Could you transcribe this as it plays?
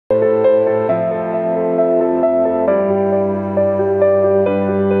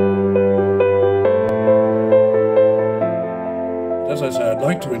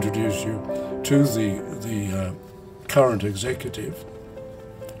to the current executive.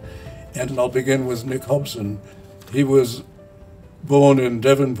 And I'll begin with Nick Hobson. He was born in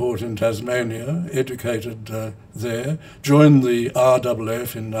Devonport in Tasmania, educated there, joined the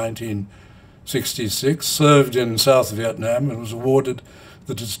RAAF in 1966, served in South Vietnam and was awarded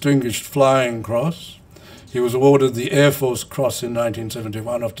the Distinguished Flying Cross. He was awarded the Air Force Cross in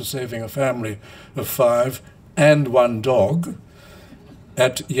 1971 after saving a family of 5 and 1 dog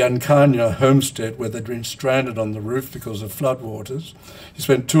at Yankanya Homestead, where they'd been stranded on the roof because of floodwaters. He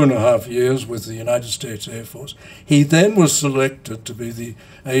spent 2.5 years with the United States Air Force. He then was selected to be the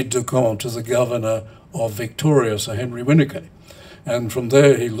aide-de-camp to the governor of Victoria, Sir Henry Winnicky. And from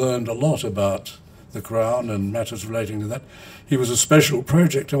there he learned a lot about the Crown and matters relating to that. He was a special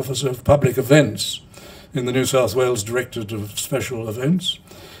project officer of public events in the New South Wales Directorate of Special Events.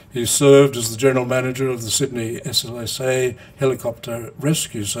 He served as the General Manager of the Sydney SLSA Helicopter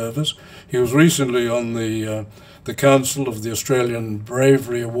Rescue Service. He was recently on the Council of the Australian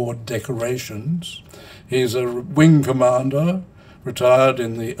Bravery Award decorations. He's a wing commander, retired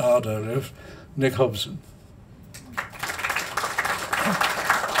in the RAAF. Nick Hobson.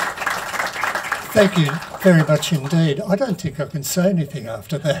 Thank you very much indeed. I don't think I can say anything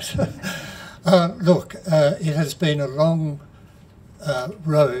after that. Look, it has been a long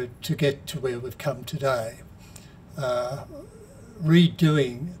road to get to where we've come today.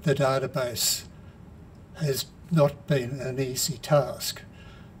 Redoing the database has not been an easy task,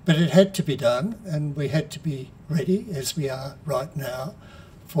 but it had to be done, and we had to be ready, as we are right now,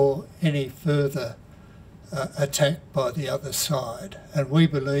 for any further attack by the other side. And we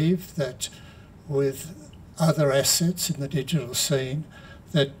believe that with other assets in the digital scene,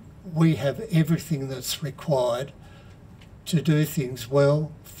 that we have everything that's required to do things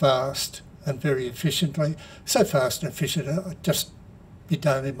well, fast and very efficiently. So fast and efficient, I'd just be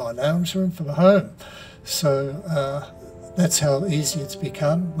done in my lounge room from home. So that's how easy it's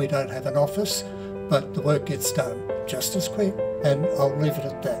become. We don't have an office, but the work gets done just as quick, and I'll leave it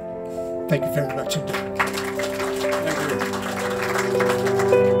at that. Thank you very much indeed. Thank you.